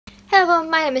Hello,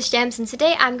 my name is James and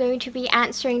today I'm going to be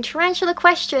answering tarantula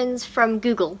questions from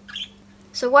Google.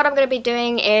 So what I'm going to be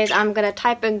doing is I'm going to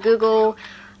type in Google,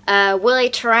 will a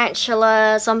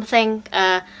tarantula something,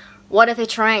 what if a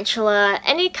tarantula,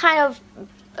 any kind of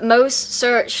most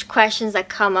search questions that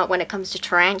come up when it comes to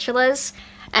tarantulas,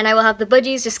 and I will have the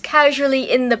budgies just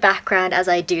casually in the background as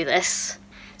I do this.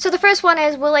 So the first one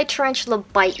is, will a tarantula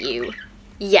bite you?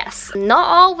 Yes. Not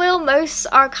all will. Most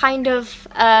are kind of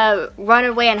run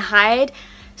away and hide.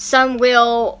 Some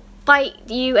will bite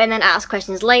you and then ask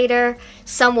questions later.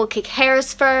 Some will kick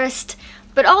hairs first.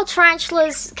 But all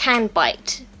tarantulas can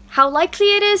bite. How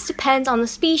likely it is depends on the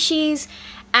species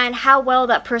and how well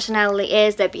that personality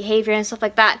is, their behavior and stuff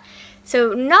like that.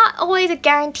 So not always a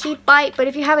guaranteed bite, but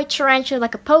if you have a tarantula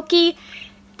like a pokey,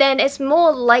 then it's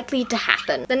more likely to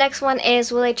happen. The next one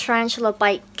is, will a tarantula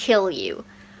bite kill you?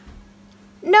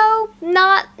 No,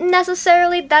 not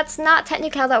necessarily. That's not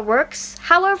technically how that works.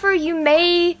 However, you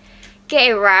may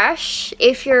get a rash.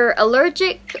 If you're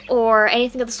allergic or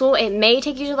anything of the sort, it may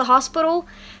take you to the hospital.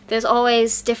 There's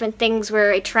always different things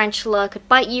where a tarantula could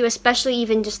bite you, especially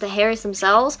even just the hairs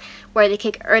themselves, where they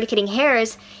kick urticating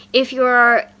hairs. If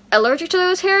you're allergic to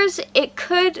those hairs, it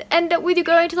could end up with you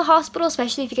going to the hospital,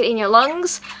 especially if you get it in your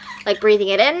lungs, like breathing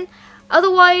it in.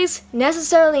 Otherwise,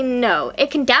 necessarily no.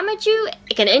 It can damage you,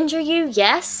 it can injure you,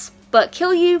 yes, but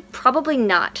kill you, probably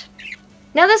not.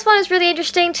 Now this one is really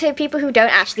interesting to people who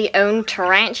don't actually own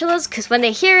tarantulas, because when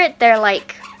they hear it, they're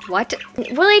like, what?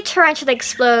 Will a tarantula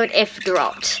explode if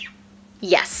dropped?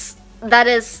 Yes, that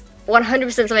is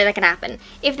 100% something that can happen.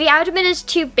 If the abdomen is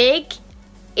too big,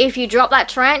 if you drop that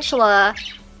tarantula,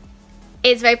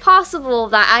 it's very possible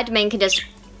that abdomen can just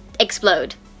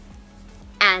explode.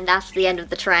 And that's the end of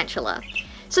the tarantula.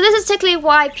 So this is typically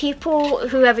why people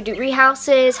who ever do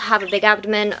rehouses, have a big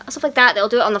abdomen, stuff like that, they'll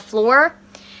do it on the floor.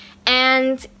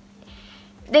 And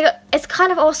it's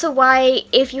kind of also why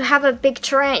if you have a big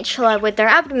tarantula with their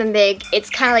abdomen big, it's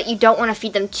kind of like you don't want to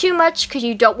feed them too much because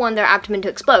you don't want their abdomen to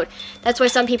explode. That's why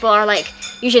some people are like,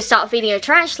 you should stop feeding a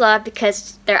tarantula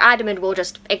because their abdomen will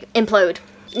just implode.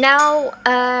 Now,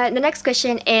 the next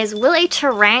question is, will a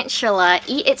tarantula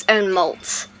eat its own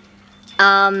molt?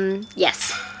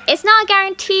 Yes. It's not a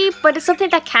guarantee, but it's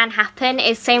something that can happen.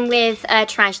 It's same with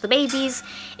tarantula babies.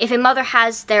 If a mother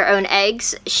has their own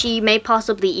eggs, she may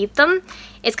possibly eat them.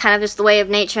 It's kind of just the way of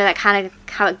nature, that kind of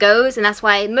how it goes, and that's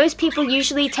why most people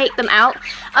usually take them out.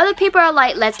 Other people are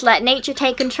like, let's let nature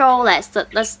take control, let's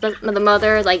the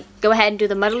mother, like, go ahead and do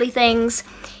the motherly things.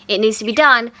 It needs to be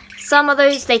done. Some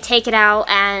others, they take it out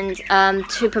and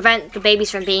to prevent the babies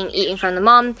from being eaten from the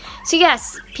mom. So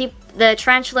yes, the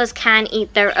tarantulas can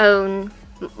eat their own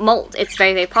molt. It's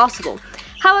very, very possible.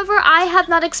 However, I have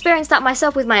not experienced that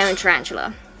myself with my own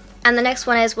tarantula. And the next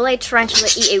one is, will a tarantula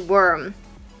eat a worm?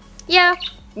 Yeah,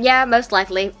 most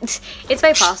likely. It's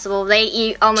very possible. They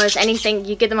eat almost anything.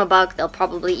 You give them a bug, they'll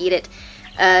probably eat it.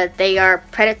 They are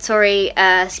predatory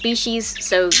species,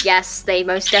 so yes, they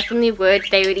most definitely would.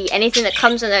 They would eat anything that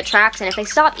comes in their tracks, and if they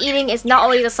stop eating, it's not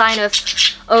always a sign of,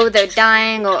 oh, they're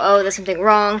dying, or oh, there's something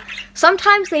wrong.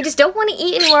 Sometimes they just don't want to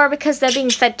eat anymore because they're being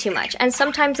fed too much, and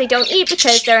sometimes they don't eat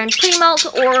because they're in pre-molt,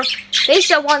 or they just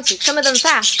don't want to. Some of them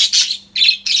fast.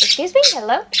 Excuse me?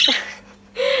 Hello?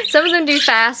 Some of them do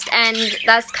fast, and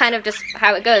that's kind of just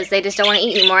how it goes. They just don't want to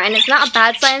eat anymore, and it's not a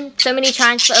bad sign. So many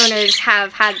tarantula owners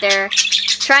have had their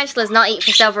tarantulas not eat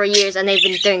for several years, and they've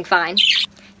been doing fine.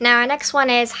 Now, our next one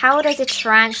is, how does a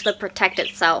tarantula protect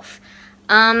itself?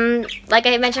 Like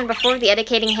I mentioned before, the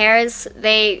urticating hairs,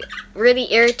 they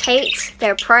really irritate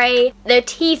their prey. Their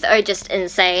teeth are just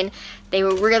insane. They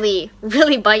will really,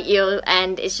 really bite you,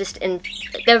 and it's just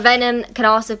their venom can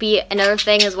also be another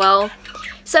thing as well.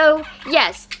 So,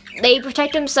 yes, they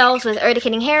protect themselves with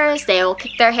urticating hairs. They'll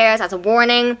kick their hairs as a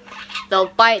warning. They'll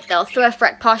bite. They'll throw a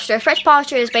fret posture. Fret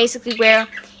posture is basically where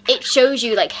it shows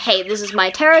you, like, hey, this is my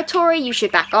territory. You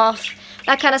should back off.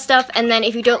 That kind of stuff. And then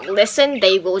if you don't listen,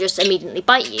 they will just immediately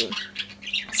bite you.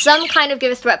 Some kind of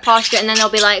give a threat posture, and then they'll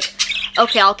be like,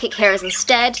 okay, I'll kick hairs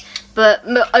instead. But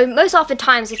most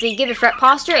oftentimes, if they give a threat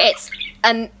posture, it's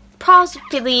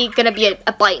possibly going to be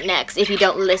a bite next if you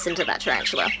don't listen to that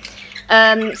tarantula.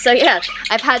 So yeah,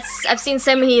 I've seen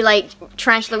so many like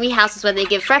tarantula rehouses where they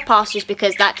give threat postures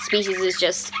because that species is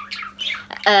just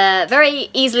very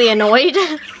easily annoyed.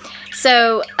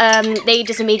 So they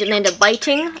just immediately end up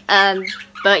biting.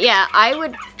 But yeah, I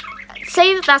would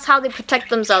say that that's how they protect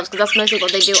themselves, because that's mostly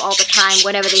what they do all the time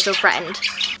whenever they feel threatened.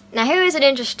 Now here is an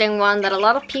interesting one that a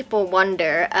lot of people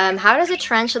wonder. How does a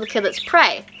tarantula kill its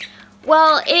prey?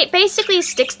 Well, it basically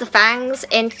sticks the fangs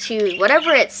into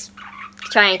whatever it's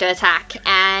trying to attack,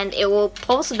 and it will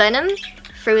pulse venom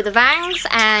through the fangs,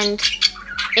 and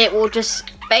it will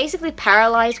just basically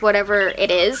paralyze whatever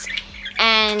it is,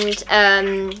 and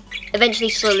eventually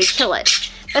slowly kill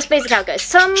it. That's basically how it goes.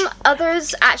 Some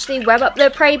others actually web up their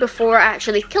prey before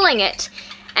actually killing it,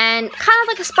 and kind of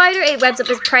like a spider, it webs up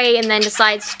its prey and then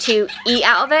decides to eat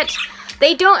out of it.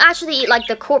 They don't actually eat like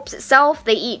the corpse itself,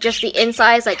 they eat just the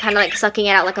insides, like kind of like sucking it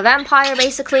out like a vampire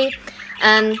basically.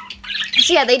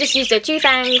 So yeah, they just use their 2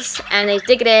 fangs and they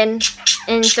dig it in,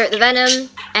 insert the venom,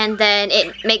 and then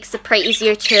it makes the prey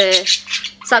easier to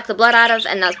suck the blood out of,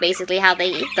 and that's basically how they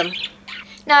eat them.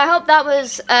 Now, I hope that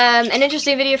was an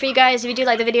interesting video for you guys. If you do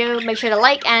like the video, make sure to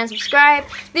like and subscribe.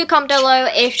 Leave a comment down below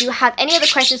if you have any other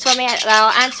questions for me that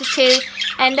I'll answer to.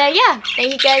 And yeah,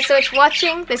 thank you guys so much for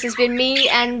watching. This has been me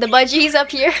and the budgies up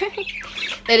here.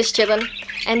 They're just chilling.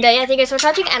 And yeah, thank you guys so much for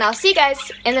watching, and I'll see you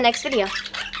guys in the next video.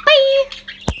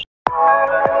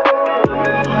 Bye!